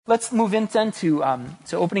Let's move in then to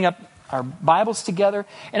opening up our Bibles together.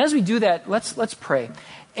 And as we do that, let's pray.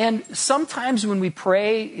 And sometimes when we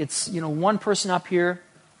pray, it's one person up here,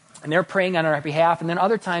 and they're praying on our behalf. And then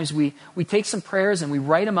other times we take some prayers and we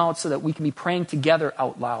write them out so that we can be praying together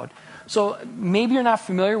out loud. So maybe you're not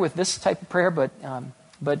familiar with this type of prayer, but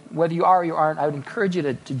whether you are or you aren't, I would encourage you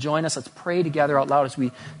to join us. Let's pray together out loud as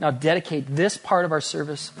we now dedicate this part of our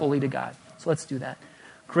service fully to God. So let's do that.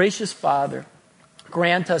 Gracious Father,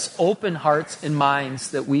 grant us open hearts and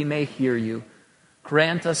minds that we may hear you.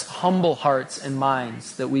 Grant us humble hearts and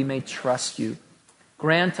minds that we may trust you.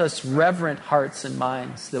 Grant us reverent hearts and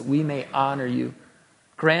minds that we may honor you.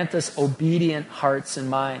 Grant us obedient hearts and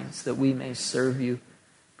minds that we may serve you.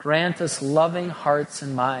 Grant us loving hearts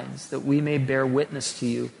and minds that we may bear witness to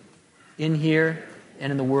you in here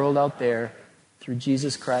and in the world out there through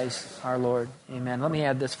Jesus Christ our Lord. Amen. Let me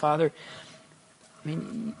add this, Father. I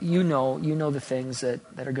mean, you know the things that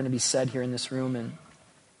are going to be said here in this room and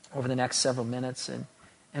over the next several minutes.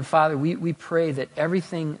 And Father, we pray that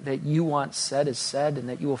everything that you want said is said and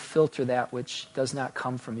that you will filter that which does not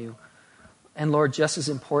come from you. And Lord, just as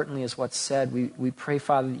importantly as what's said, we pray,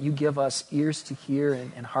 Father, that you give us ears to hear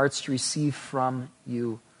and hearts to receive from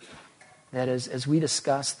you. That as we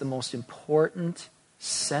discuss the most important,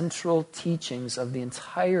 central teachings of the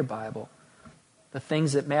entire Bible, the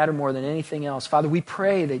things that matter more than anything else. Father, we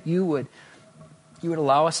pray that you would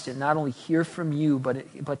allow us to not only hear from you,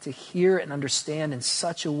 but to hear and understand in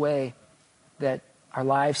such a way that our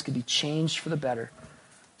lives could be changed for the better.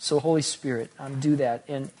 So Holy Spirit, do that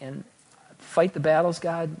and fight the battles,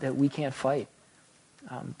 God, that we can't fight.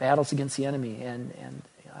 Battles against the enemy and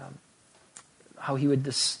how he would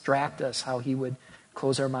distract us, how he would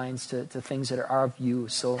close our minds to things that are of you.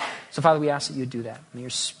 So Father, we ask that you do that. May your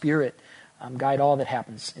Spirit guide all that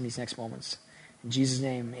happens in these next moments. In Jesus'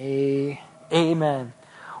 name, amen.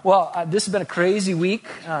 Well, this has been a crazy week,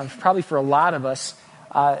 probably for a lot of us.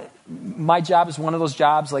 My job is one of those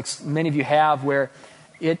jobs, like many of you have, where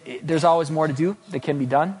there's always more to do that can be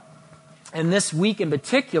done. And this week in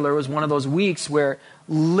particular was one of those weeks where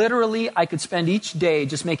literally I could spend each day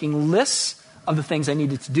just making lists of the things I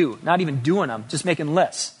needed to do. Not even doing them, just making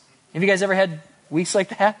lists. Have you guys ever had weeks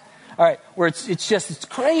like that? All right, where it's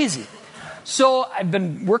crazy. So I've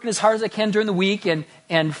been working as hard as I can during the week,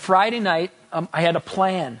 and Friday night, I had a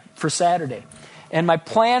plan for Saturday. And my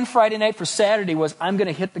plan Friday night for Saturday was I'm going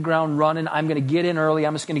to hit the ground running. I'm going to get in early.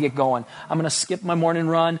 I'm just going to get going. I'm going to skip my morning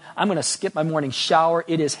run. I'm going to skip my morning shower.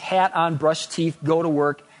 It is hat on, brush teeth, go to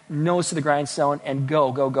work, nose to the grindstone, and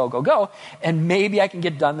go. And maybe I can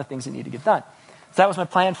get done the things that need to get done. So that was my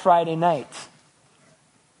plan Friday night.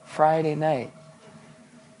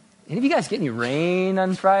 Any of you guys get any rain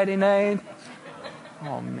on Friday night?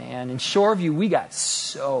 Oh, man. In Shoreview, we got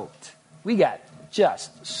soaked. We got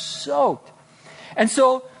just soaked. And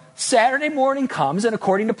so Saturday morning comes, and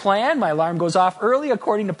according to plan, my alarm goes off early.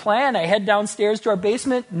 According to plan, I head downstairs to our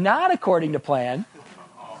basement. Not according to plan.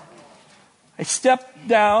 I step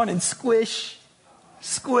down and squish.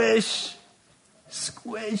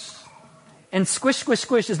 And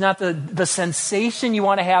squish is not the sensation you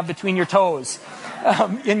want to have between your toes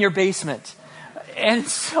in your basement. And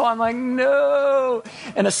so I'm like, no.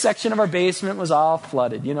 And a section of our basement was all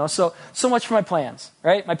flooded, So much for my plans,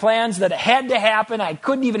 right? My plans that had to happen. I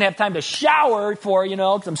couldn't even have time to shower for,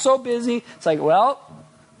 because I'm so busy. It's like, well,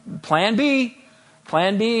 plan B.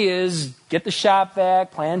 Plan B is get the shop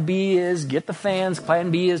vac. Plan B is get the fans.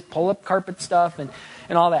 Plan B is pull up carpet stuff and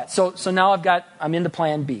all that. So now I'm into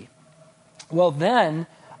plan B. Well, then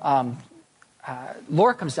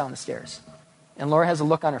Laura comes down the stairs, and Laura has a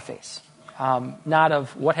look on her face. Not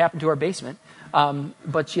of what happened to our basement,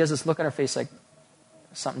 but she has this look on her face like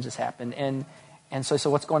something just happened. And so I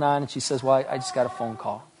said, what's going on? And she says, well, I just got a phone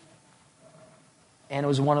call. And it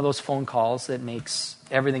was one of those phone calls that makes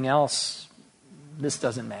everything else, this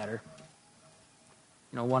doesn't matter.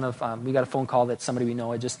 We got a phone call that somebody we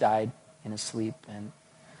know had just died in his sleep. And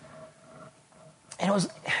it was,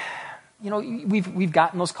 we've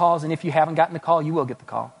gotten those calls, and if you haven't gotten the call, you will get the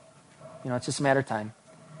call. It's just a matter of time.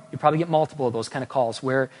 You probably get multiple of those kind of calls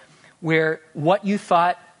where what you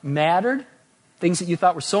thought mattered, things that you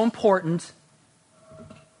thought were so important,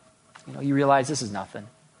 you realize this is nothing.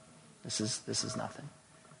 This is nothing.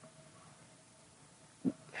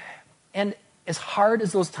 And as hard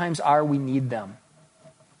as those times are, we need them.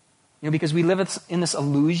 Because we live in this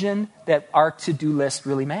illusion that our to-do list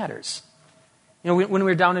really matters. When we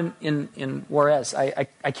were down in Juarez,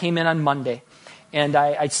 I came in on Monday, and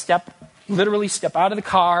I literally step out of the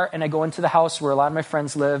car, and I go into the house where a lot of my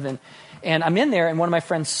friends live, and I'm in there, and one of my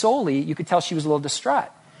friends, Soli, you could tell she was a little distraught.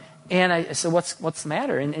 And I said, what's the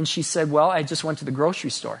matter? And she said, well, I just went to the grocery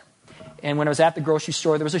store. And when I was at the grocery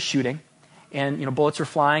store, there was a shooting. And, bullets were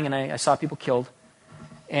flying, and I saw people killed.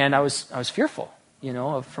 And I was fearful,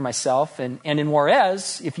 for myself. And in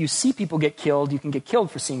Juarez, if you see people get killed, you can get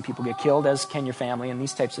killed for seeing people get killed, as can your family and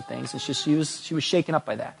these types of things. It's just she was shaken up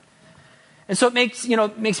by that. And so it makes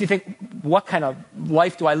me think, what kind of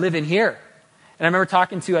life do I live in here? And I remember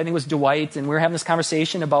talking to, I think it was Dwight, and we were having this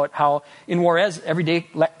conversation about how in Juarez, every day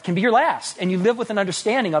can be your last. And you live with an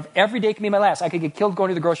understanding of every day can be my last. I could get killed going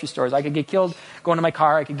to the grocery stores. I could get killed going to my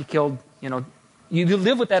car. I could get killed, You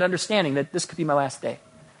live with that understanding that this could be my last day.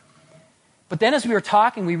 But then as we were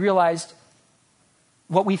talking, we realized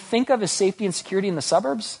what we think of as safety and security in the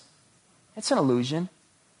suburbs, it's an illusion.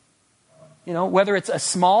 Whether it's a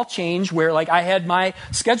small change where like I had my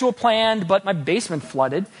schedule planned, but my basement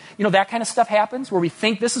flooded, that kind of stuff happens where we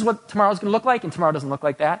think this is what tomorrow's going to look like and tomorrow doesn't look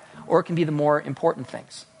like that. Or it can be the more important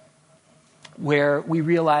things where we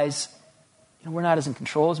realize, we're not as in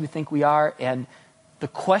control as we think we are. And the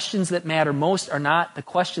questions that matter most are not the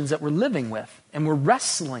questions that we're living with and we're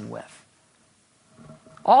wrestling with.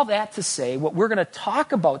 All that to say, what we're going to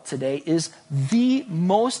talk about today is the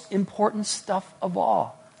most important stuff of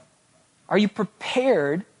all. Are you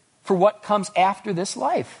prepared for what comes after this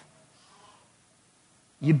life?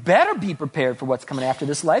 You better be prepared for what's coming after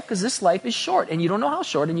this life, because this life is short, and you don't know how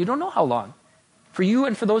short, and you don't know how long, for you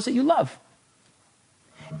and for those that you love.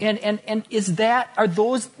 And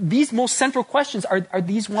these most central questions, are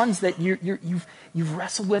these ones that you've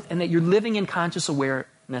wrestled with and that you're living in conscious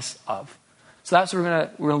awareness of? So that's what we're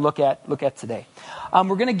going to look at today.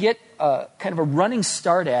 We're going to get kind of a running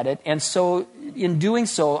start at it, and so in doing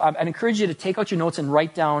so, I'd encourage you to take out your notes and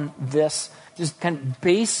write down this just kind of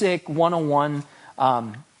basic 101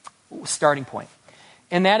 starting point,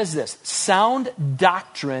 and that is this: sound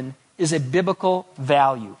doctrine is a biblical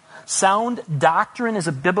value. Sound doctrine is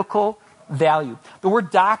a biblical value. The word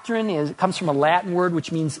doctrine comes from a Latin word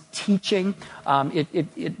which means teaching.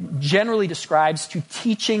 It generally describes two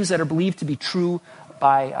teachings that are believed to be true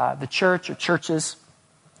by the church or churches.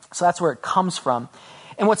 So that's where it comes from.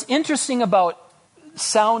 And what's interesting about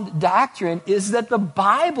sound doctrine is that the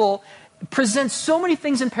Bible presents so many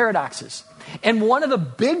things in paradoxes. And one of the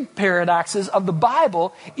big paradoxes of the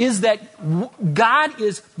Bible is that God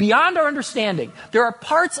is beyond our understanding. There are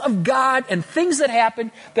parts of God and things that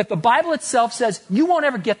happen that the Bible itself says, you won't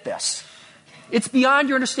ever get this. It's beyond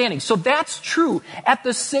your understanding. So that's true. At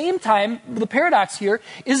the same time, the paradox here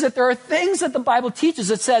is that there are things that the Bible teaches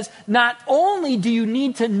that says, not only do you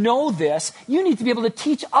need to know this, you need to be able to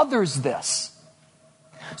teach others this.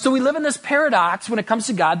 So we live in this paradox when it comes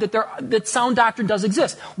to God that sound doctrine does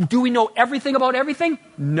exist. Do we know everything about everything?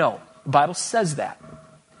 No. The Bible says that.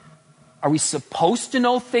 Are we supposed to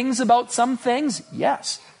know things about some things?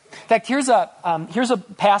 Yes. In fact, here's a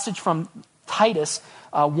passage from Titus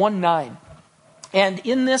 1:9. And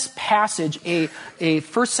in this passage, a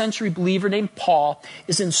first century believer named Paul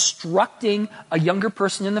is instructing a younger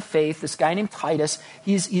person in the faith, this guy named Titus.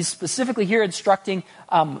 He's specifically here instructing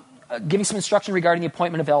giving some instruction regarding the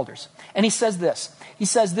appointment of elders. And he says this. He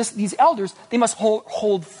says these elders, they must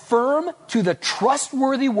hold firm to the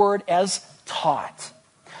trustworthy word as taught,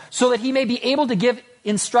 so that he may be able to give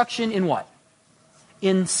instruction in what?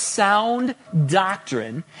 In sound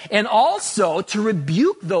doctrine, and also to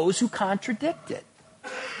rebuke those who contradict it.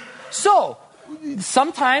 So,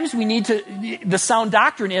 sometimes the sound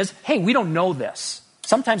doctrine is, hey, we don't know this.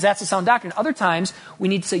 Sometimes that's the sound doctrine. Other times, we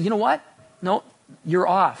need to say, you know what? No, you're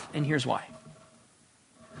off, and here's why.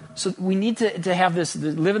 So we need to have this,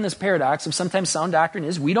 live in this paradox of sometimes sound doctrine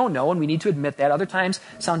is we don't know, and we need to admit that. Other times,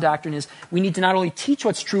 sound doctrine is we need to not only teach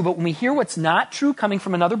what's true, but when we hear what's not true coming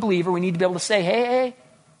from another believer, we need to be able to say, hey,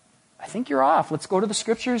 I think you're off. Let's go to the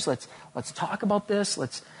scriptures. Let's talk about this.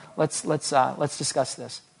 Let's discuss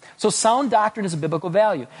this. So sound doctrine is a biblical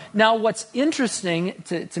value. Now, what's interesting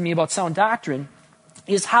to me about sound doctrine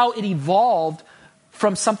is how it evolved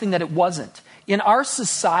from something that it wasn't. In our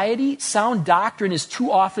society, sound doctrine is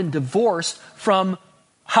too often divorced from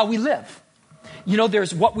how we live.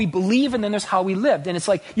 There's what we believe and then there's how we lived. And it's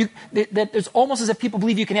like, there's almost as if people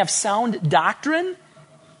believe you can have sound doctrine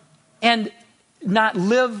and not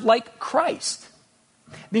live like Christ.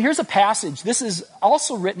 Now, here's a passage. This is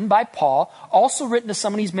also written by Paul, also written to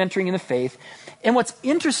someone he's mentoring in the faith. And what's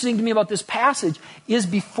interesting to me about this passage is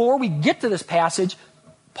before we get to this passage,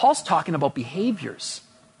 Paul's talking about behaviors.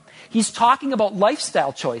 He's talking about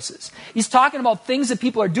lifestyle choices. He's talking about things that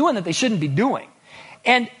people are doing that they shouldn't be doing.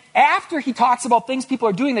 And after he talks about things people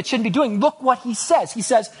are doing that shouldn't be doing, look what he says. He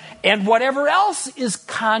says, and whatever else is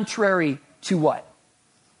contrary to what?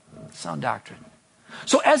 Sound doctrine.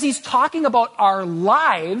 So as he's talking about our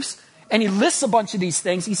lives, and he lists a bunch of these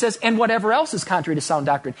things, he says, and whatever else is contrary to sound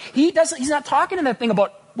doctrine. He's not talking in that thing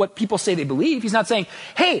about what people say they believe. He's not saying,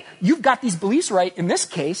 hey, you've got these beliefs right. In this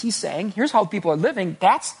case, he's saying, here's how people are living.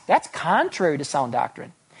 That's contrary to sound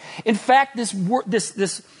doctrine. In fact,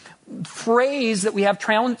 this phrase that we have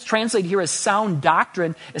translated here as sound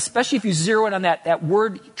doctrine, especially if you zero in on that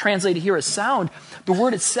word translated here as sound, the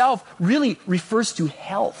word itself really refers to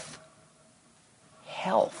health.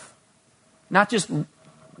 Health. Not just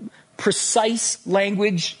precise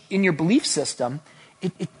language in your belief system.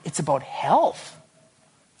 It's about health.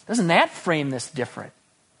 Doesn't that frame this different?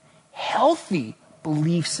 Healthy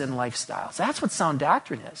beliefs and lifestyles. That's what sound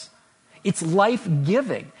doctrine is. It's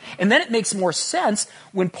life-giving. And then it makes more sense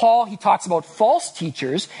when Paul, he talks about false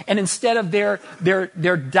teachers, and instead of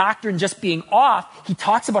their doctrine just being off, he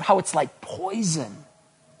talks about how it's like poison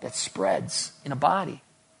that spreads in a body.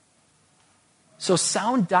 So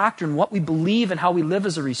sound doctrine, what we believe and how we live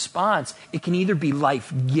as a response, it can either be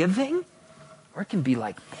life-giving or it can be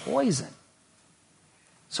like poison.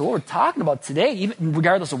 So what we're talking about today, even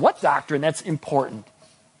regardless of what doctrine, that's important.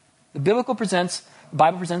 The Bible presents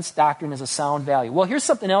doctrine as a sound value. Well, here's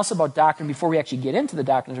something else about doctrine before we actually get into the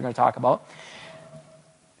doctrines we're going to talk about.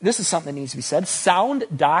 This is something that needs to be said. Sound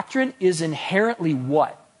doctrine is inherently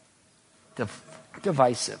what?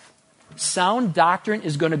 Divisive. Sound doctrine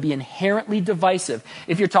is going to be inherently divisive.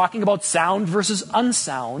 If you're talking about sound versus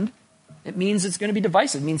unsound, it means it's going to be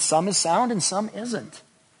divisive. It means some is sound and some isn't.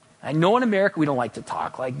 I know in America we don't like to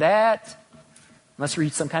talk like that, unless we're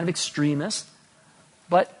some kind of extremist.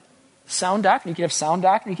 But sound doctrine, you can have sound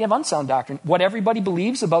doctrine, you can have unsound doctrine. What everybody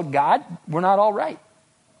believes about God, we're not all right.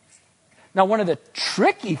 Now, one of the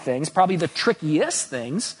tricky things, probably the trickiest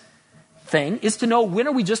thing, is to know when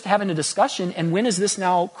are we just having a discussion and when is this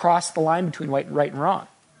now crossed the line between right and wrong.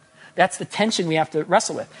 That's the tension we have to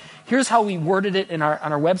wrestle with. Here's how we worded it on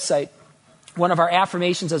our website. One of our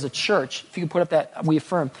affirmations as a church, if you could put up that, we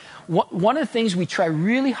affirm. One of the things we try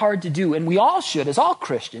really hard to do, and we all should, as all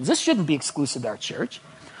Christians, this shouldn't be exclusive to our church,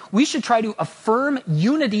 we should try to affirm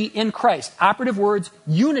unity in Christ. Operative words,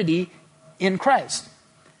 unity in Christ.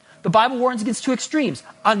 The Bible warns against two extremes.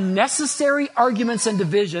 Unnecessary arguments and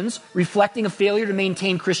divisions, reflecting a failure to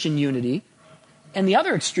maintain Christian unity. And the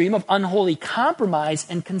other extreme of unholy compromise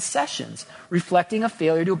and concessions, reflecting a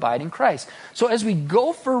failure to abide in Christ. So as we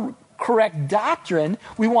go for correct doctrine,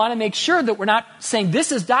 we want to make sure that we're not saying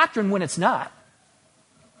this is doctrine when it's not.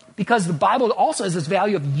 Because the Bible also has this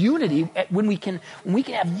value of unity. When we can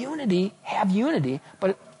have unity, But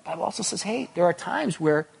the Bible also says, hey, there are times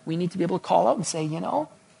where we need to be able to call out and say,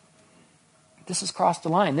 this has crossed the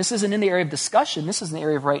line. This isn't in the area of discussion. This is in the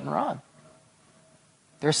area of right and wrong.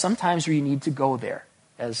 There are some times where you need to go there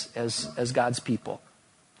as God's people.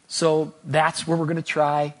 So that's where we're going to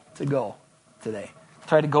try to go today.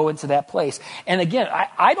 Try to go into that place. And again,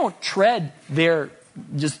 I don't tread there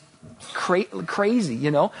just crazy,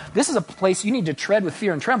 This is a place you need to tread with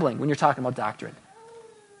fear and trembling when you're talking about doctrine.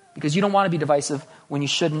 Because you don't want to be divisive when you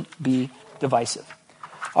shouldn't be divisive.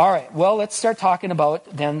 All right, well, let's start talking about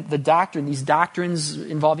then the doctrine, these doctrines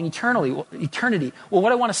involving eternity. Well,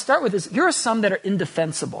 what I want to start with is, here are some that are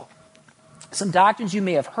indefensible. Some doctrines you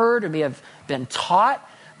may have heard or may have been taught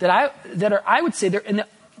that I would say they're in the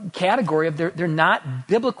category of they're not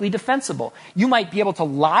biblically defensible. You might be able to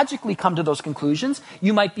logically come to those conclusions.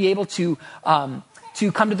 You might be able to come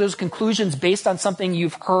to those conclusions based on something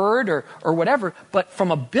you've heard or whatever. But from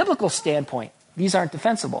a biblical standpoint, these aren't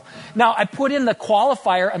defensible. Now, I put in the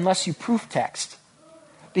qualifier unless you proof text,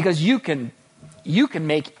 because you can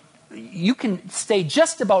say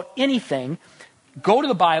just about anything, go to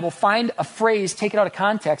the Bible, find a phrase, take it out of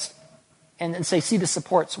context, and say, see, this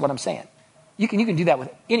supports what I'm saying. You can do that with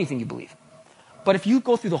anything you believe. But if you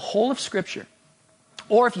go through the whole of Scripture,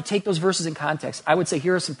 or if you take those verses in context, I would say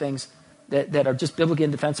here are some things that are just biblically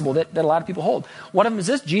indefensible that a lot of people hold. One of them is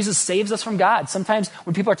this: Jesus saves us from God. Sometimes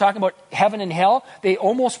when people are talking about heaven and hell, they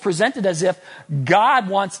almost present it as if God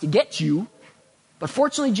wants to get you, but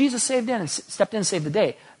fortunately Jesus stepped in and saved the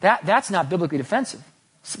day. That's not biblically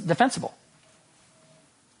defensible.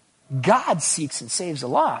 God seeks and saves the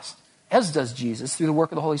lost, as does Jesus through the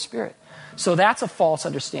work of the Holy Spirit. So that's a false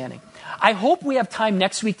understanding. I hope we have time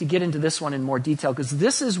next week to get into this one in more detail, because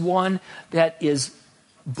this is one that is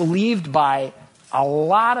believed by a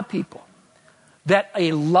lot of people, that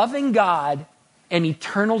a loving God and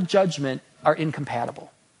eternal judgment are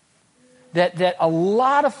incompatible. That a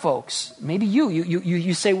lot of folks, maybe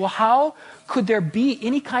you say, well, how could there be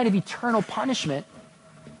any kind of eternal punishment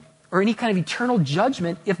or any kind of eternal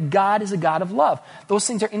judgment if God is a God of love? Those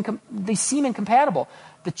things they seem incompatible.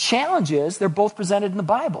 The challenge is they're both presented in the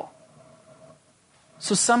Bible.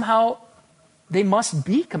 So somehow they must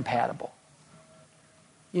be compatible.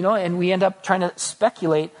 And we end up trying to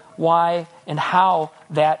speculate why and how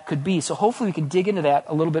that could be. So hopefully we can dig into that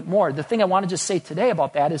a little bit more. The thing I want to just say today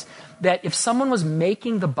about that is that if someone was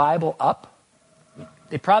making the Bible up,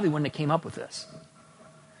 they probably wouldn't have came up with this.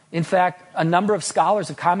 In fact, a number of scholars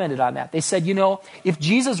have commented on that. They said, if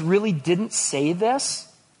Jesus really didn't say this,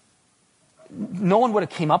 no one would have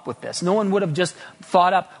came up with this. No one would have just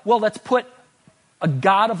thought up, well, let's put a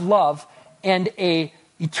God of love and a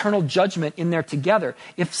eternal judgment in there together.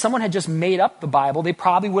 If someone had just made up the Bible, they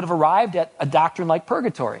probably would have arrived at a doctrine like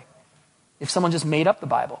purgatory. If someone just made up the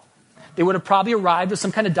Bible, they would have probably arrived at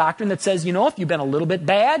some kind of doctrine that says, if you've been a little bit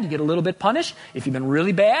bad, you get a little bit punished. If you've been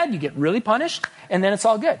really bad, you get really punished, and then it's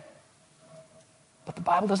all good. But the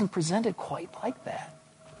Bible doesn't present it quite like that.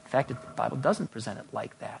 In fact, the Bible doesn't present it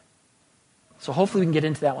like that. So hopefully we can get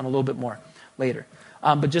into that one a little bit more later.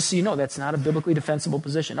 But just so you know, that's not a biblically defensible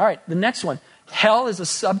position. All right, the next one. Hell is a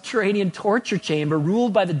subterranean torture chamber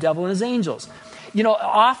ruled by the devil and his angels.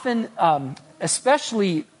 Often,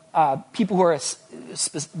 especially people who are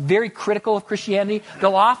very critical of Christianity,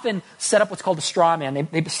 they'll often set up what's called a straw man.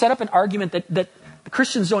 They set up an argument that the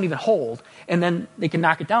Christians don't even hold, and then they can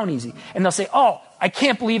knock it down easy. And they'll say, I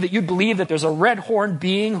can't believe that you'd believe that there's a red-horned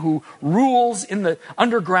being who rules in the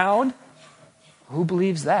underground. Who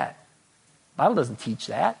believes that? The Bible doesn't teach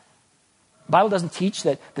that. The Bible doesn't teach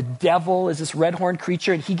that the devil is this red-horned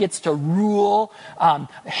creature and he gets to rule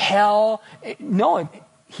hell. No,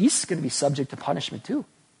 he's going to be subject to punishment too,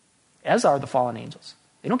 as are the fallen angels.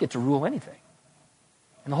 They don't get to rule anything.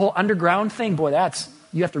 And the whole underground thing, boy,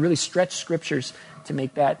 you have to really stretch scriptures to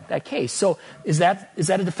make that case. So is that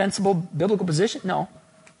a defensible biblical position? No.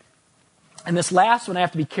 And this last one I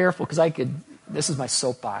have to be careful because this is my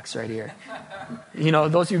soapbox right here.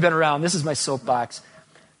 Those of you who've been around, this is my soapbox.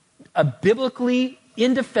 A biblically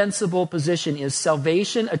indefensible position is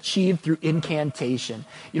salvation achieved through incantation.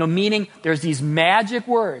 Meaning there's these magic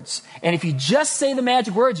words. And if you just say the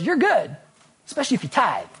magic words, you're good. Especially if you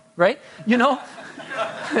tithe, right?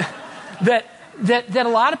 That a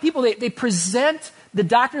lot of people, they present the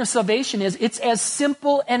doctrine of salvation as it's as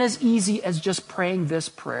simple and as easy as just praying this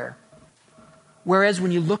prayer. Whereas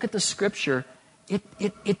when you look at the scripture, it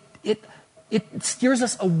steers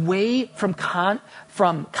us away from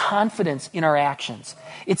confidence in our actions.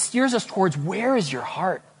 It steers us towards where is your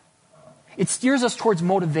heart? It steers us towards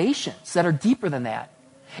motivations that are deeper than that.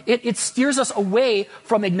 It steers us away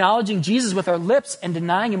from acknowledging Jesus with our lips and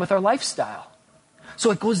denying him with our lifestyle.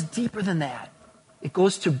 So it goes deeper than that. It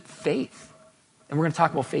goes to faith. And we're going to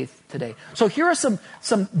talk about faith today. So here are some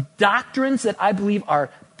doctrines that I believe are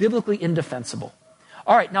biblically indefensible.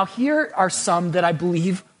 All right, now here are some that I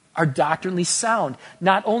believe are doctrinally sound.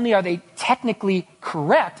 Not only are they technically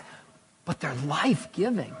correct, but they're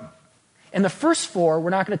life-giving. And the first four, we're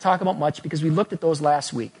not going to talk about much because we looked at those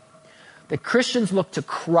last week. That Christians look to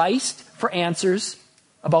Christ for answers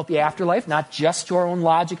about the afterlife, not just to our own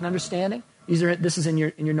logic and understanding. This is in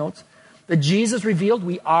your notes. That Jesus revealed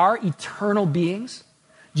we are eternal beings.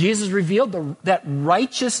 Jesus revealed that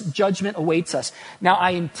righteous judgment awaits us. Now,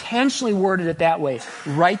 I intentionally worded it that way,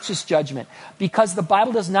 righteous judgment, because the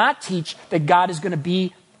Bible does not teach that God is going to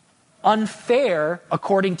be unfair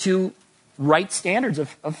according to right standards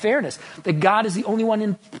of fairness. That God is the only one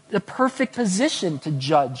in the perfect position to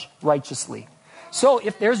judge righteously. So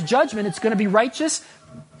if there's judgment, it's going to be righteous.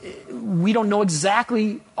 We don't know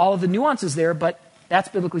exactly all of the nuances there, but that's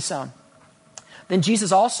biblically sound. Then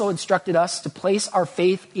Jesus also instructed us to place our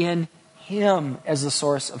faith in him as the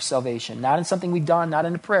source of salvation. Not in something we've done, not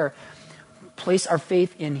in a prayer. Place our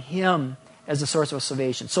faith in him as the source of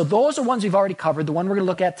salvation. So those are ones we've already covered. The one we're going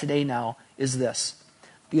to look at today now is this.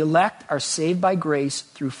 The elect are saved by grace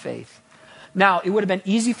through faith. Now, it would have been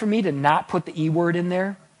easy for me to not put the E word in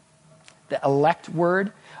there, the elect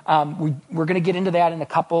word. We're going to get into that in a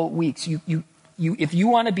couple weeks. If you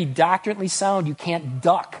want to be doctrinally sound, you can't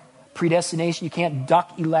duck predestination, you can't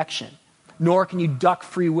duck election, nor can you duck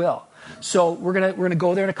free will. So we're gonna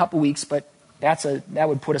go there in a couple weeks, but that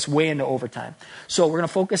would put us way into overtime. So we're gonna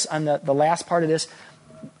focus on the last part of this.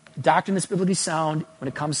 Doctrine that's biblically sound when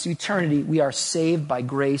it comes to eternity. We are saved by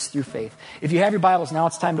grace through faith. If you have your Bibles, now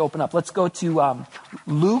it's time to open up. Let's go to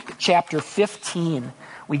Luke chapter 15.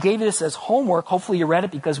 We gave you this as homework. Hopefully you read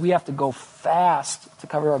it because we have to go fast to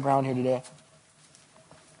cover our ground here today.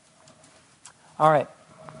 All right.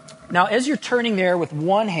 Now, as you're turning there with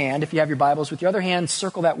one hand, if you have your Bibles, with your other hand,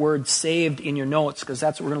 circle that word saved in your notes, because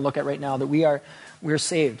that's what we're going to look at right now, that we're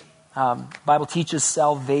saved. Bible teaches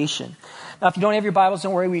salvation. Now, if you don't have your Bibles,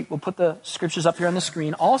 don't worry. We'll put the scriptures up here on the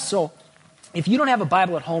screen. Also, if you don't have a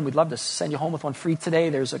Bible at home, we'd love to send you home with one free today.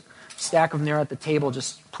 There's a stack of them there at the table.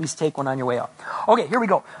 Just please take one on your way out. Okay, here we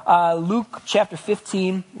go. Luke chapter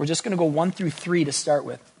 15. We're just going to go 1 through 3 to start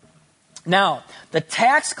with. Now, the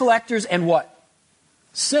tax collectors and what?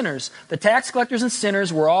 Sinners. The tax collectors and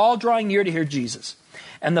sinners were all drawing near to hear Jesus.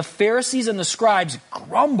 And the Pharisees and the scribes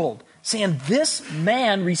grumbled, saying, "This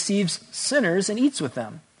man receives sinners and eats with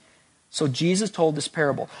them." So Jesus told this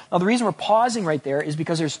parable. Now, the reason we're pausing right there is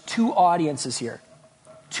because there's two audiences here.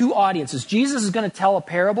 Two audiences. Jesus is going to tell a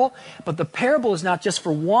parable, but the parable is not just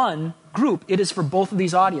for one group. It is for both of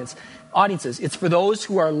these audiences. It's for those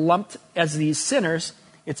who are lumped as these sinners.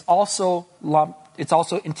 It's also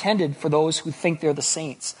intended for those who think they're the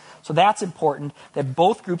saints. So that's important that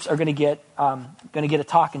both groups are going to get a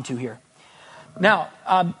talking to here. Now,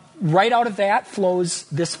 right out of that flows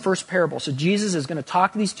this first parable. So Jesus is going to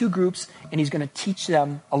talk to these two groups, and he's going to teach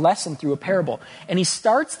them a lesson through a parable. And he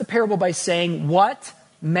starts the parable by saying, "What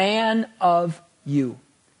man of you?"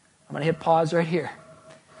 I'm going to hit pause right here.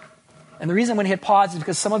 And the reason I'm going to hit pause is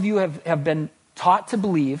because some of you have been taught to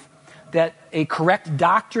believe that a correct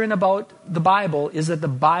doctrine about the Bible is that the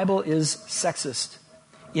Bible is sexist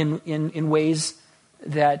in ways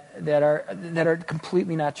that are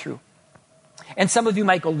completely not true. And some of you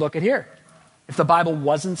might go, look at here. If the Bible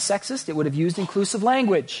wasn't sexist, it would have used inclusive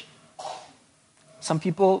language. Some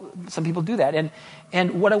people do that.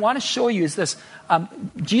 And what I want to show you is this.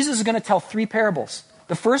 Jesus is going to tell 3 parables.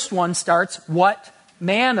 The first one starts, "What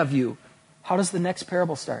man of you?" How does the next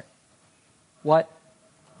parable start? "What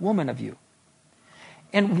woman of you?"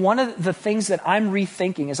 And one of the things that I'm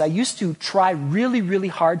rethinking is I used to try really, really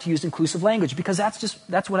hard to use inclusive language because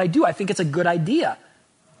that's what I do. I think it's a good idea.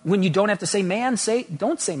 When you don't have to say man,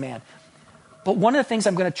 don't say man. But one of the things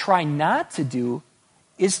I'm going to try not to do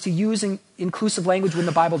is to use inclusive language when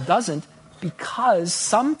the Bible doesn't, because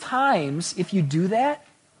sometimes if you do that,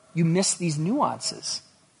 you miss these nuances.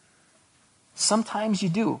 Sometimes you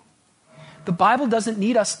do. The Bible doesn't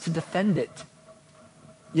need us to defend it.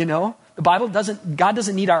 You know? God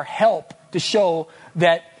doesn't need our help to show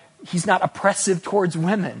that he's not oppressive towards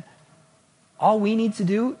women. All we need to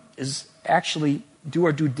do is actually do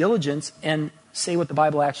our due diligence and say what the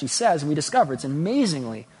Bible actually says, and we discover it's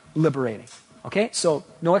amazingly liberating. Okay? So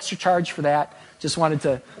no extra charge for that. Just wanted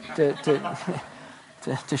to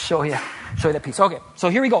show you that piece. Okay, so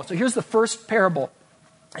here we go. So here's the first parable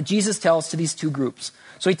that Jesus tells to these two groups.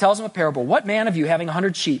 So he tells them a parable. "What man of you, having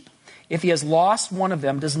 100 sheep, if he has lost one of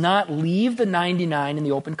them, does not leave the 99 in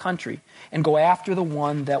the open country and go after the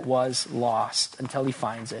one that was lost until he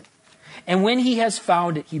finds it? And when he has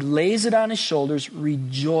found it, he lays it on his shoulders,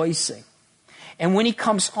 rejoicing. And when he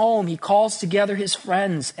comes home, he calls together his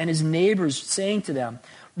friends and his neighbors, saying to them,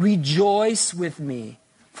 'Rejoice with me,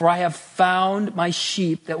 for I have found my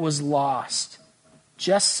sheep that was lost.'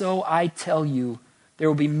 Just so I tell you, there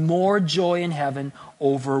will be more joy in heaven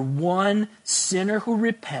over one sinner who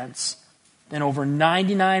repents than over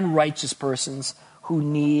 99 righteous persons who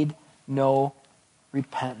need no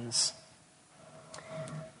repentance."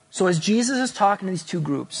 So as Jesus is talking to these two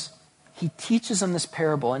groups, he teaches them this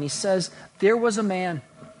parable, and he says, there was a man,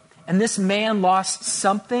 and this man lost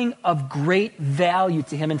something of great value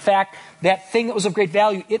to him. In fact, that thing that was of great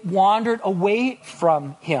value, it wandered away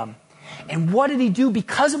from him. And what did he do?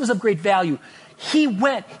 Because it was of great value, he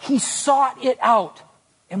went, he sought it out.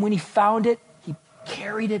 And when he found it, he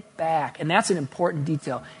carried it back. And that's an important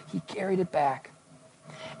detail. He carried it back.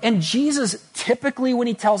 And Jesus, typically when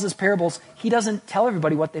he tells his parables, he doesn't tell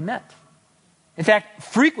everybody what they meant. In fact,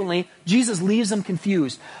 frequently, Jesus leaves them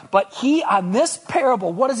confused. But on this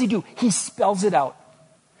parable, what does he do? He spells it out.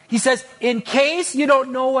 He says, in case you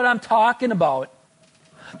don't know what I'm talking about,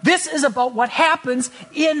 this is about what happens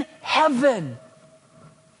in heaven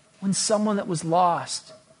when someone that was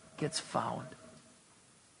lost gets found.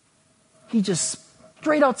 He just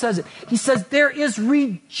straight out says it. He says there is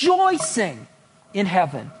rejoicing in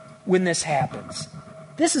heaven when this happens.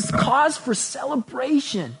 This is cause for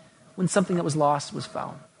celebration when something that was lost was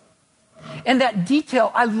found. And that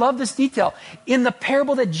detail, I love this detail. In the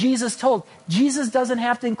parable that Jesus told, Jesus doesn't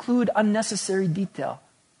have to include unnecessary detail.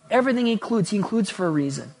 Everything he includes for a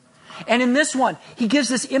reason. And in this one, he gives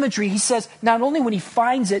this imagery. He says, not only when he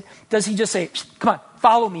finds it, does he just say, come on,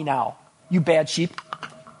 follow me now, you bad sheep.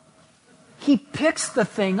 He picks the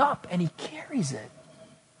thing up and he carries it.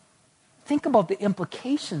 Think about the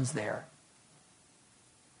implications there.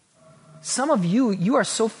 Some of you are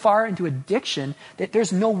so far into addiction that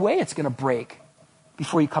there's no way it's going to break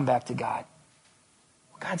before you come back to God.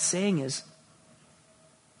 What God's saying is,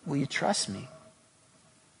 will you trust me?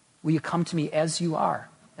 Will you come to me as you are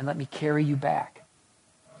and let me carry you back?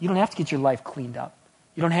 You don't have to get your life cleaned up.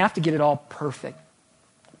 You don't have to get it all perfect.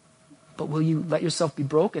 But will you let yourself be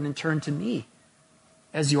broken and turn to me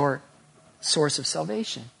as your source of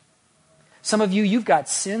salvation? Some of you, you've got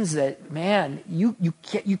sins that, man, you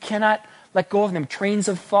cannot let go of them. Trains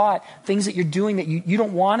of thought, things that you're doing that you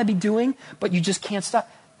don't want to be doing, but you just can't stop.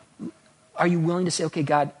 Are you willing to say, okay,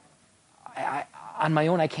 God, on my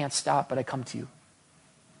own I can't stop, but I come to you.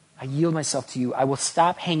 I yield myself to you. I will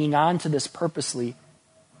stop hanging on to this purposely.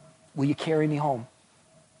 Will you carry me home?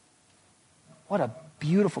 What a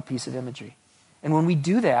beautiful piece of imagery. And when we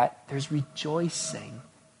do that, there's rejoicing.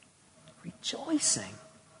 Rejoicing.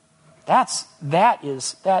 That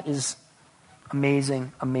is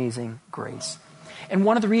amazing, amazing grace. And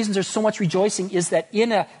one of the reasons there's so much rejoicing is that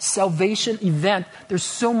in a salvation event, there's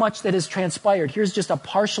so much that has transpired. Here's just a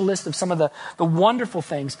partial list of some of the wonderful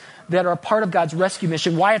things that are a part of God's rescue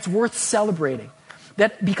mission, why it's worth celebrating.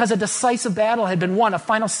 That because a decisive battle had been won, a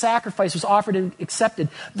final sacrifice was offered and accepted,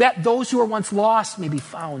 that those who were once lost may be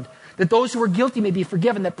found, that those who were guilty may be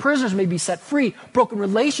forgiven, that prisoners may be set free, broken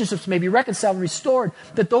relationships may be reconciled and restored,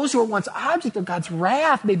 that those who were once object of God's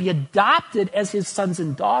wrath may be adopted as his sons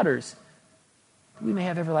and daughters. We may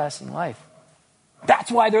have everlasting life. That's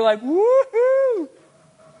why they're like, woohoo!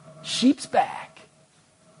 Sheep's back.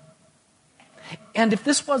 And if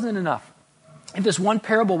this wasn't enough, if this one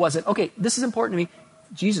parable wasn't, okay, this is important to me,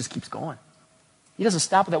 Jesus keeps going. He doesn't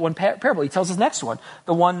stop with that one parable. He tells us next one,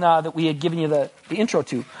 the one that we had given you the intro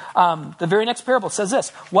to. The very next parable says this: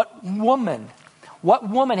 What woman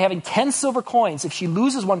having 10 silver coins, if she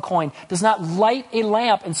loses one coin, does not light a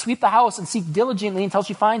lamp and sweep the house and seek diligently until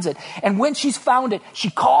she finds it? And when she's found it, she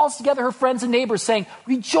calls together her friends and neighbors, saying,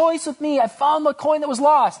 "Rejoice with me, I found the coin that was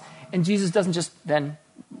lost." And Jesus doesn't just then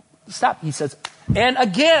stop. He says, and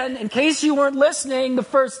again, in case you weren't listening the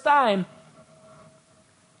first time,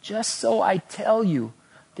 just so I tell you,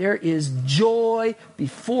 there is joy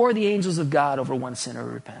before the angels of God over one sinner who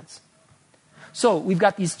repents. So we've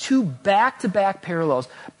got these two back-to-back parables.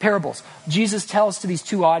 Jesus tells to these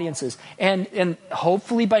two audiences. And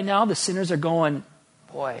hopefully by now the sinners are going,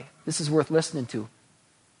 boy, this is worth listening to.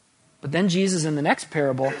 But then Jesus in the next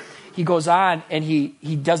parable, he goes on and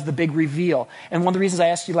he does the big reveal. And one of the reasons I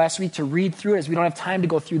asked you last week to read through it is we don't have time to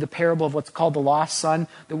go through the parable of what's called the lost son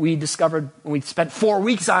that we discovered when we spent 4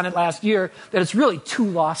 weeks on it last year, that it's really 2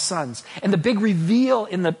 lost sons. And the big reveal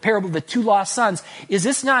in the parable of the 2 lost sons is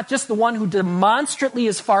this not just the one who demonstrably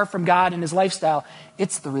is far from God in his lifestyle,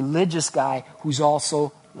 it's the religious guy who's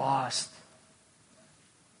also lost.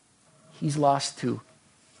 He's lost too.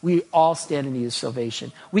 We all stand in need of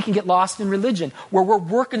salvation. We can get lost in religion where we're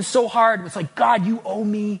working so hard. It's like, God, you owe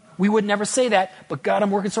me. We would never say that, but God, I'm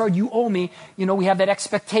working so hard. You owe me. You know, we have that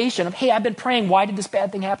expectation of, hey, I've been praying. Why did this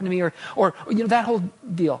bad thing happen to me? Or that whole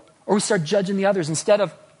deal. Or we start judging the others instead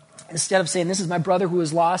of saying, this is my brother who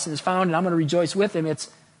is lost and is found and I'm going to rejoice with him. It's,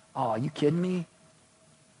 oh, are you kidding me?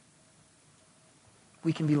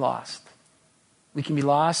 We can be lost. We can be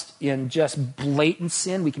lost in just blatant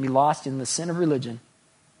sin. We can be lost in the sin of religion.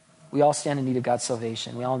 We all stand in need of God's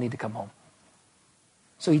salvation. We all need to come home.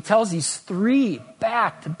 So he tells these 3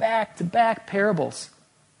 back-to-back parables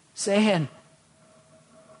saying,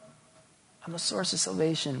 I'm the source of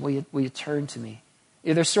salvation. Will you turn to me?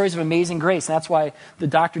 They're stories of amazing grace. And that's why the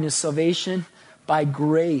doctrine is salvation by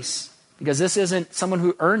grace. Because this isn't someone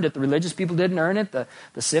who earned it. The religious people didn't earn it. The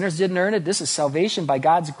sinners didn't earn it. This is salvation by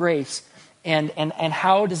God's grace. And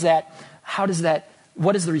how does that,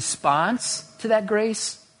 what is the response to that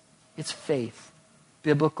grace? It's faith,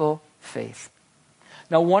 biblical faith.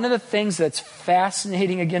 Now, one of the things that's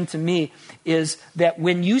fascinating again to me is that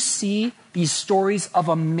when you see these stories of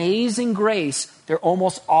amazing grace, they're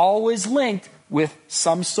almost always linked with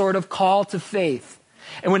some sort of call to faith.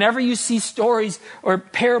 And whenever you see stories or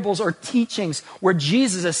parables or teachings where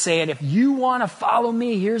Jesus is saying, if you want to follow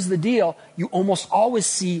me, here's the deal, you almost always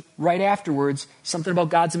see right afterwards something about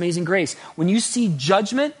God's amazing grace. When you see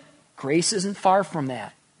judgment, grace isn't far from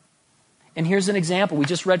that. And here's an example. We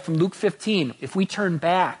just read from Luke 15. If we turn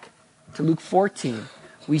back to Luke 14,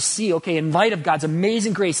 we see, okay, in light of God's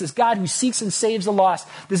amazing grace, this God who seeks and saves the lost,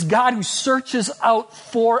 this God who searches out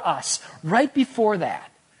for us, right before that,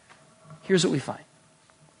 here's what we find.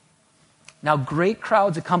 Now great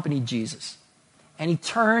crowds accompanied Jesus, and he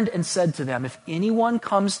turned and said to them, if anyone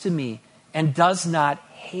comes to me and does not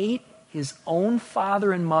hate his own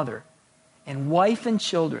father and mother and wife and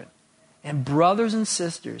children, and brothers and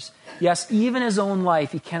sisters, yes, even his own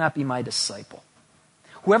life, he cannot be my disciple.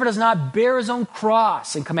 Whoever does not bear his own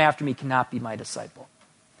cross and come after me cannot be my disciple.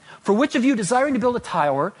 For which of you, desiring to build a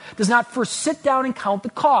tower, does not first sit down and count the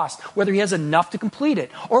cost, whether he has enough to complete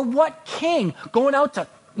it? Or what king, going out to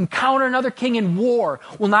encounter another king in war,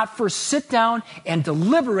 will not first sit down and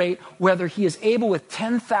deliberate whether he is able with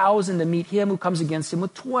 10,000 to meet him who comes against him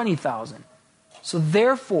with 20,000? So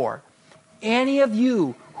therefore, any of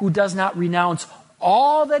you who does not renounce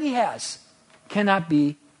all that he has cannot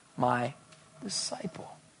be my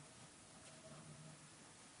disciple.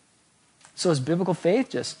 So is biblical faith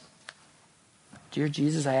just, dear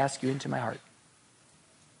Jesus, I ask you into my heart?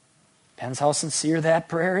 Depends how sincere that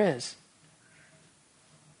prayer is.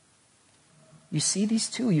 You see these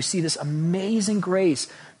two. You see this amazing grace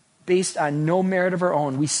based on no merit of our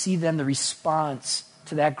own. We see then the response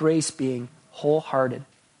to that grace being wholehearted.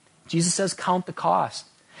 Jesus says, count the cost.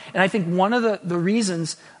 And I think one of the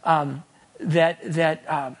reasons well,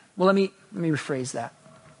 let me rephrase that.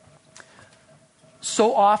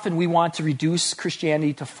 So often we want to reduce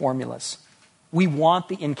Christianity to formulas. We want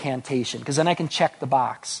the incantation, because then I can check the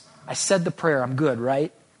box. I said the prayer, I'm good,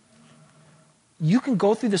 right? You can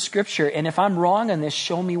go through the scripture, and if I'm wrong on this,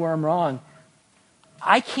 show me where I'm wrong.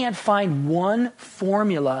 I can't find one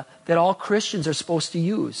formula that all Christians are supposed to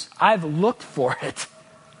use. I've looked for it.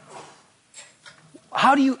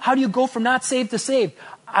 How do you go from not saved to saved?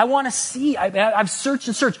 I want to see. I've searched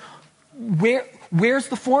and searched. Where's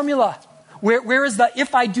the formula? Where is the,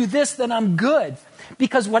 if I do this, then I'm good?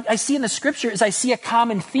 Because what I see in the scripture is I see a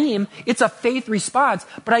common theme. It's a faith response.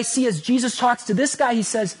 But I see as Jesus talks to this guy, he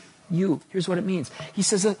says, you, here's what it means. He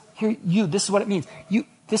says, here, you, this is what it means. You,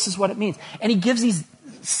 this is what it means. And he gives these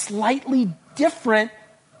slightly different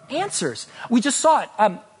answers. We just saw it.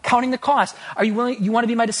 Counting the cost. Are you willing? You want to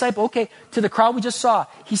be my disciple? Okay. To the crowd we just saw,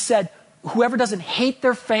 he said, whoever doesn't hate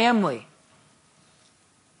their family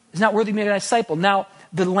is not worthy to be my disciple. Now,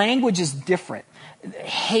 the language is different.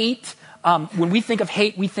 Hate, when we think of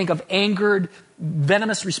hate, we think of angered,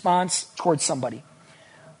 venomous response towards somebody.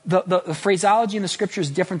 The phraseology in the scripture is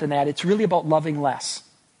different than that. It's really about loving less.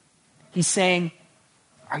 He's saying,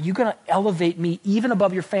 are you going to elevate me even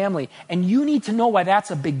above your family? And you need to know why that's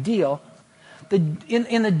a big deal.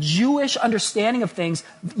 In the Jewish understanding of things,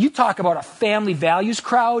 you talk about a family values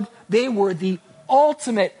crowd. They were the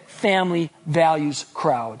ultimate family values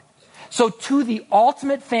crowd. So to the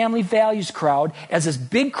ultimate family values crowd, as this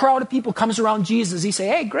big crowd of people comes around Jesus, he say,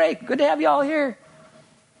 hey, great, good to have you all here.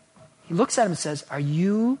 He looks at him and says,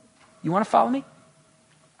 you want to follow me?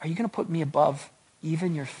 Are you going to put me above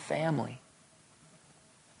even your family?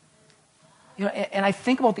 You know, and I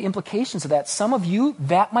think about the implications of that. Some of you,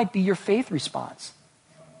 that might be your faith response.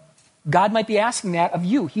 God might be asking that of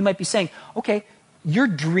you. He might be saying, okay, your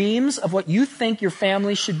dreams of what you think your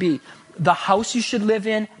family should be, the house you should live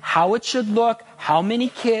in, how it should look, how many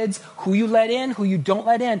kids, who you let in, who you don't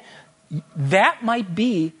let in, that might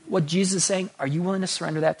be what Jesus is saying. Are you willing to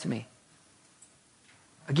surrender that to me?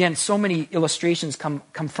 Again, so many illustrations come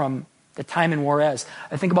from the time in Juarez.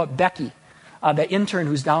 I think about Becky. The intern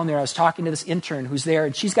who's down there. I was talking to this intern who's there,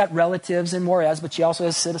 and she's got relatives in Juarez, but she also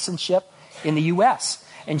has citizenship in the U.S.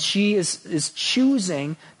 And she is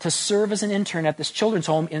choosing to serve as an intern at this children's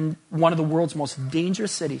home in one of the world's most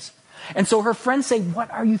dangerous cities. And so her friends say,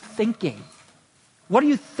 what are you thinking? What are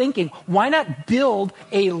you thinking? Why not build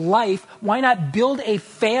a life? Why not build a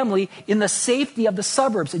family in the safety of the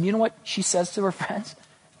suburbs? And you know what she says to her friends?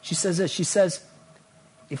 She says this. She says,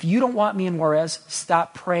 if you don't want me in Juarez,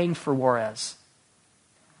 stop praying for Juarez.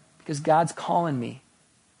 Because God's calling me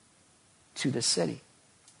to this city.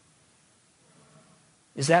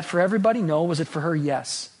 Is that for everybody? No. Was it for her?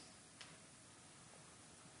 Yes.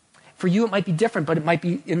 For you, it might be different, but it might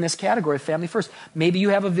be in this category of family first. Maybe you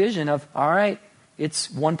have a vision of, all right, it's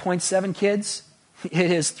 1.7 kids. It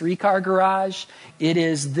is 3-car garage. It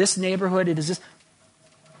is this neighborhood. It is this.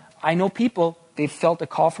 I know people, they've felt a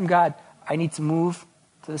call from God. I need to move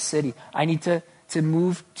to the city. I need to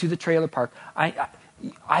move to the trailer park.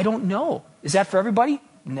 I don't know. Is that for everybody?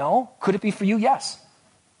 No. Could it be for you? Yes.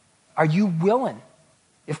 Are you willing?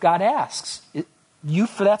 If God asks you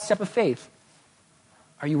for that step of faith,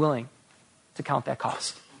 are you willing to count that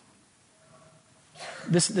cost?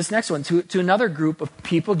 This next one, to another group of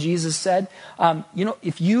people, Jesus said,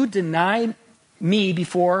 if you deny me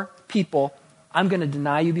before people, I'm going to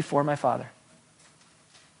deny you before my Father.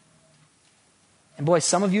 And boy,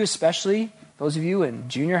 some of you, especially those of you in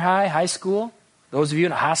junior high, high school, those of you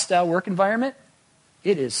in a hostile work environment,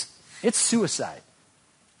 it's suicide.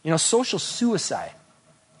 Social suicide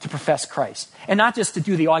to profess Christ. And not just to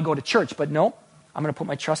do I go to church, but no, I'm going to put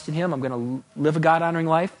my trust in him. I'm going to live a God-honoring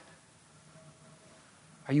life.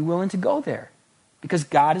 Are you willing to go there? Because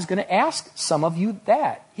God is going to ask some of you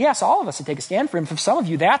that. He asks all of us to take a stand for him. For some of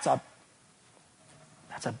you, that's a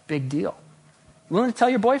big deal. You're willing to tell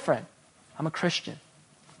your boyfriend, I'm a Christian.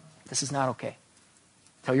 This is not okay.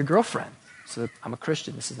 Tell your girlfriend, so I'm a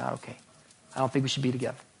Christian. This is not okay. I don't think we should be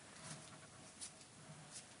together.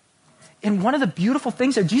 And one of the beautiful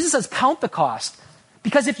things there, Jesus says, count the cost.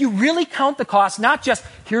 Because if you really count the cost, not just,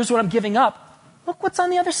 here's what I'm giving up, look what's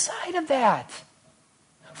on the other side of that.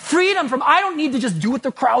 Freedom from, I don't need to just do what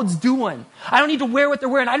the crowd's doing. I don't need to wear what they're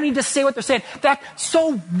wearing. I don't need to say what they're saying.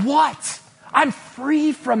 So what? I'm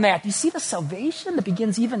free from that. Do you see the salvation that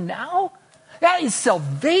begins even now? That is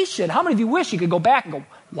salvation. How many of you wish you could go back and go,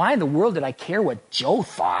 why in the world did I care what Joe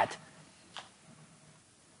thought?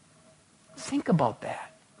 Think about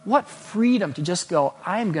that. What freedom to just go,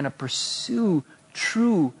 I'm going to pursue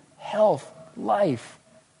true health, life,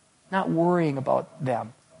 not worrying about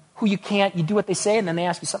them. Who you can't, you do what they say, and then they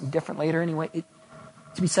ask you something different later anyway.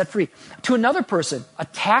 To be set free. To another person, a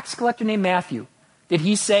tax collector named Matthew, did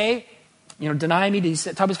he say, deny me? Did he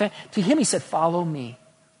say, talk about his family? To him, he said, follow me.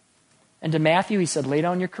 And to Matthew, he said, lay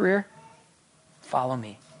down your career, follow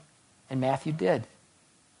me. And Matthew did.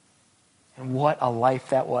 And what a life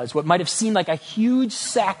that was. What might have seemed like a huge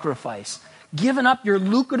sacrifice, giving up your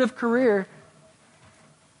lucrative career,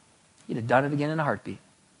 he'd have done it again in a heartbeat.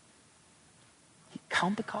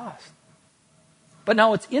 Count the cost. But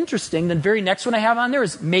now what's interesting, the very next one I have on there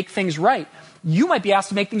is make things right. You might be asked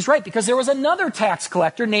to make things right because there was another tax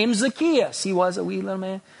collector named Zacchaeus. He was a wee little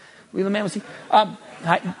man. Wee little man was he?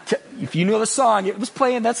 If you knew the song, it was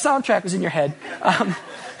playing. That soundtrack was in your head.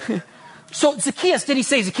 So Zacchaeus, did he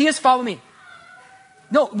say, Zacchaeus, follow me?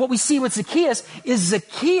 No, what we see with Zacchaeus is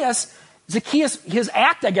Zacchaeus, his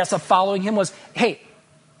act, I guess, of following him was, hey,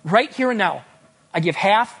 right here and now, I give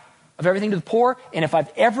half of everything to the poor, and if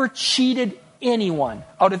I've ever cheated anyone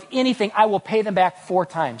out of anything, I will pay them back 4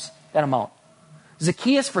 times that amount.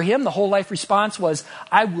 Zacchaeus, for him, the whole life response was,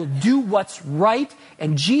 I will do what's right.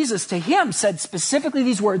 And Jesus, to him, said specifically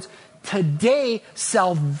these words, today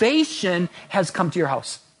salvation has come to your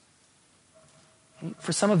house.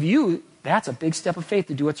 For some of you, that's a big step of faith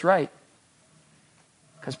to do what's right.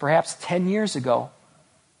 Because perhaps 10 years ago,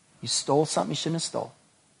 you stole something you shouldn't have stole.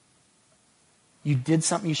 You did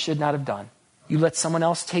something you should not have done. You let someone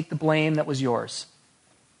else take the blame that was yours.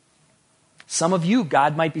 Some of you,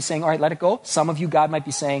 God might be saying, all right, let it go. Some of you, God might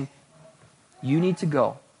be saying, you need to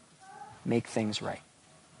go make things right.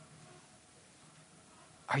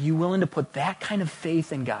 Are you willing to put that kind of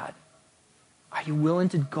faith in God? Are you willing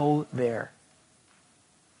to go there?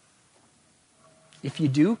 If you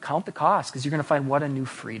do, count the cost, because you're going to find what a new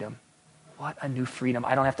freedom. What a new freedom.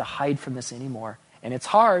 I don't have to hide from this anymore. And it's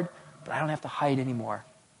hard, but I don't have to hide anymore.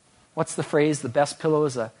 What's the phrase? The best pillow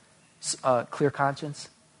is a clear conscience.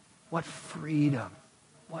 What freedom.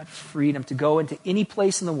 What freedom to go into any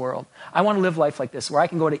place in the world. I want to live life like this, where I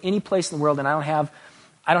can go to any place in the world and I don't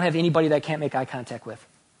have anybody that I can't make eye contact with.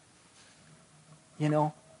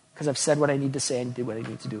 Because I've said what I need to say and did what I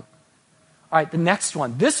need to do. All right, the next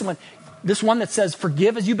one. This one that says,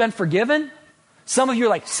 forgive as you've been forgiven. Some of you are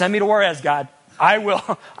like, send me to Juarez, God. I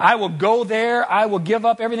will go there. I will give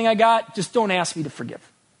up everything I got. Just don't ask me to forgive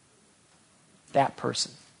that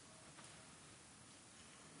person.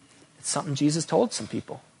 It's something Jesus told some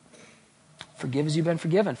people. Forgive as you've been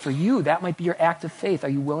forgiven. For you, that might be your act of faith. Are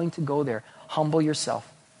you willing to go there? Humble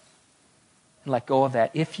yourself and let go of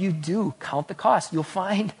that. If you do, count the cost. You'll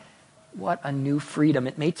find what a new freedom.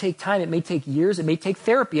 It may take time. It may take years. It may take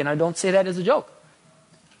therapy. And I don't say that as a joke.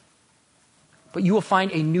 But you will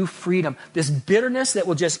find a new freedom. This bitterness that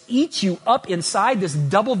will just eat you up inside, this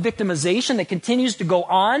double victimization that continues to go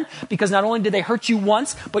on because not only did they hurt you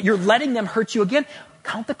once, but you're letting them hurt you again.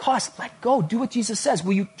 Count the cost. Let go. Do what Jesus says.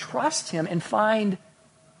 Will you trust him and find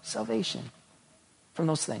salvation from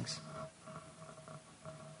those things?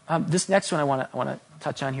 This next one I want to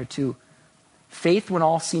touch on here too. Faith when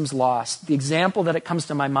all seems lost. The example that it comes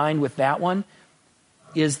to my mind with that one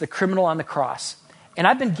is the criminal on the cross. And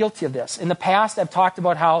I've been guilty of this. In the past, I've talked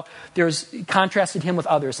about how there's contrasted him with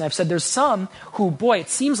others. And I've said there's some who, boy, it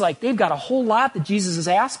seems like they've got a whole lot that Jesus is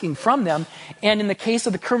asking from them. And in the case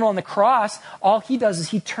of the criminal on the cross, all he does is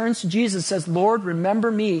he turns to Jesus and says, Lord,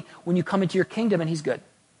 remember me when you come into your kingdom, and he's good.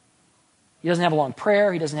 He doesn't have a long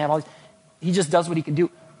prayer. He doesn't have all these. He just does what he can do.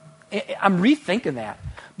 I'm rethinking that.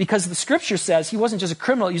 Because the scripture says he wasn't just a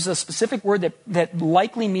criminal. It uses a specific word that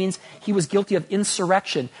likely means he was guilty of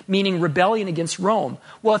insurrection, meaning rebellion against Rome.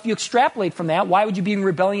 Well, if you extrapolate from that, why would you be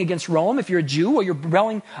rebelling against Rome if you're a Jew? Well, you're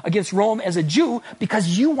rebelling against Rome as a Jew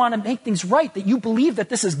because you want to make things right, that you believe that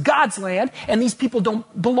this is God's land and these people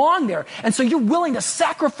don't belong there. And so you're willing to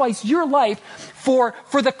sacrifice your life for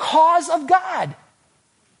the cause of God.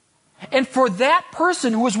 And for that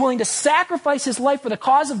person who was willing to sacrifice his life for the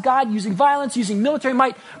cause of God, using violence, using military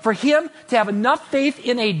might, for him to have enough faith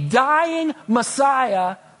in a dying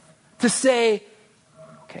Messiah to say,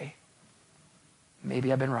 okay,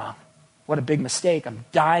 maybe I've been wrong. What a big mistake. I'm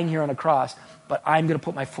dying here on a cross, but I'm going to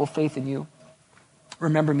put my full faith in you.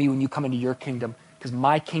 Remember me when you come into your kingdom, because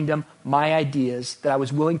my kingdom, my ideas that I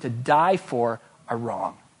was willing to die for are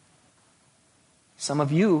wrong. Some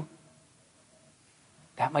of you,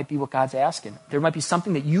 that might be what God's asking. There might be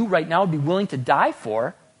something that you right now would be willing to die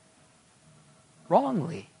for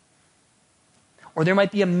wrongly. Or there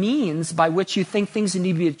might be a means by which you think things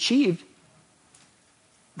need to be achieved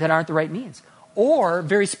that aren't the right means. Or,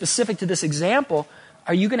 very specific to this example,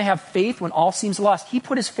 are you going to have faith when all seems lost? He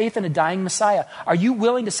put his faith in a dying Messiah. Are you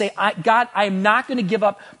willing to say, God, I am not going to give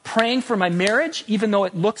up praying for my marriage, even though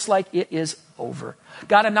it looks like it is over?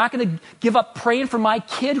 God, I'm not going to give up praying for my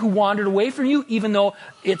kid who wandered away from you, even though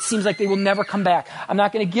it seems like they will never come back. I'm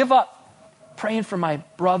not going to give up praying for my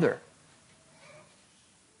brother,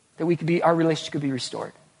 that our relationship could be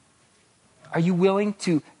restored. Are you willing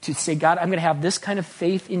to say, God, I'm going to have this kind of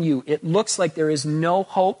faith in you? It looks like there is no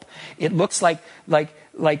hope. It looks like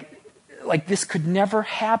this could never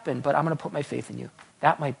happen, but I'm going to put my faith in you.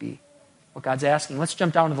 That might be what God's asking. Let's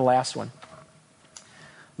jump down to the last one.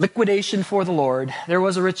 Liquidation for the Lord. There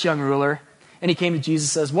was a rich young ruler, and he came to Jesus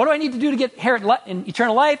and says, what do I need to do to get inherit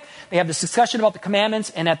eternal life? They have this discussion about the commandments,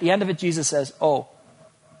 and at the end of it, Jesus says, oh,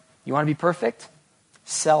 you want to be perfect?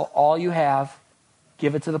 Sell all you have,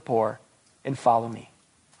 give it to the poor, and follow me.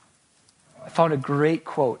 I found a great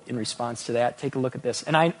quote in response to that. Take a look at this.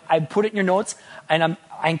 And I put it in your notes, and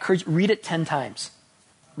I encourage you, read it 10 times.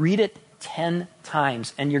 Read it 10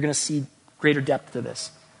 times, and you're going to see greater depth to this.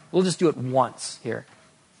 We'll just do it once here.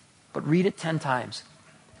 But read it 10 times.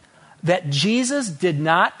 That Jesus did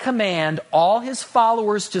not command all his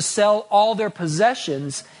followers to sell all their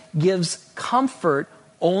possessions gives comfort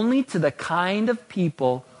only to the kind of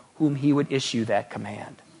people whom he would issue that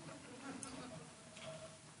command.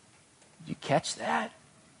 Did you catch that?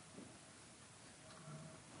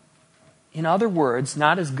 In other words,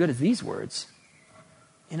 not as good as these words.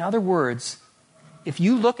 In other words, if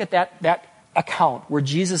you look at that account where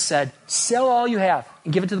Jesus said, sell all you have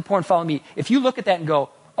and give it to the poor and follow me. If you look at that and go,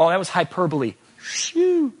 oh, that was hyperbole.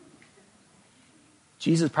 Shoo.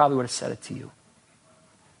 Jesus probably would have said it to you.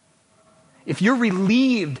 If you're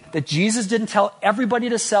relieved that Jesus didn't tell everybody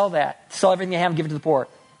to sell everything they have and give it to the poor,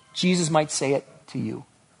 Jesus might say it to you.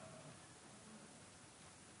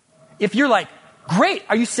 If you're like, great,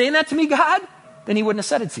 are you saying that to me, God? Then he wouldn't have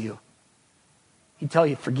said it to you. He'd tell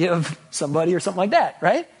you, forgive somebody or something like that,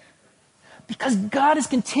 right? Because God is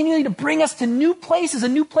continually to bring us to new places,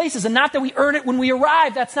 and not that we earn it when we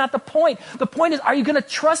arrive. That's not the point. The point is, are you going to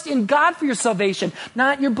trust in God for your salvation?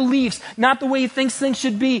 Not your beliefs, not the way you think things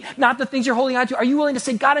should be, not the things you're holding on to. Are you willing to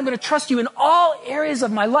say, God, I'm going to trust you in all areas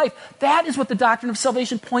of my life? That is what the doctrine of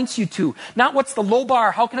salvation points you to. Not what's the low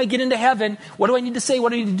bar, how can I get into heaven? What do I need to say? What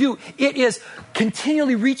do I need to do? It is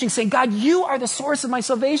continually reaching, saying, God, you are the source of my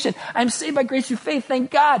salvation. I'm saved by grace through faith.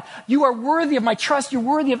 Thank God. You are worthy of my trust. You're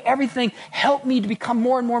worthy of everything. Help me to become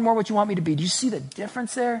more and more and more what you want me to be. Do you see the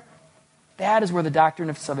difference there? That is where the doctrine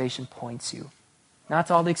of salvation points you. Not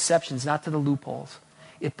to all the exceptions, not to the loopholes.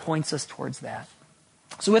 It points us towards that.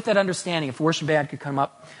 So with that understanding, if worship band could come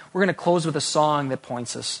up, we're going to close with a song that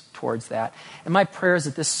points us towards that. And my prayer is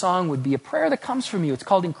that this song would be a prayer that comes from you. It's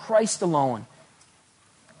called In Christ Alone.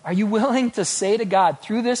 Are you willing to say to God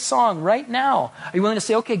through this song right now? Are you willing to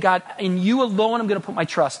say, okay, God, in you alone I'm going to put my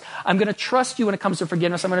trust. I'm going to trust you when it comes to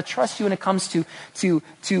forgiveness. I'm going to trust you when it comes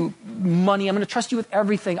to money. I'm going to trust you with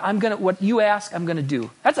everything. What you ask, I'm going to do.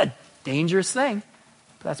 That's a dangerous thing,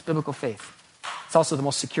 but that's biblical faith. It's also the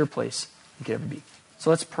most secure place you could ever be. So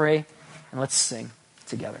let's pray and let's sing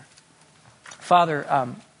together. Father,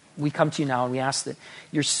 we come to you now and we ask that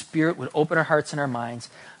your Spirit would open our hearts and our minds,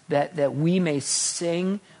 that we may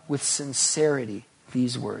sing with sincerity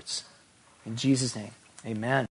these words. In Jesus' name, amen.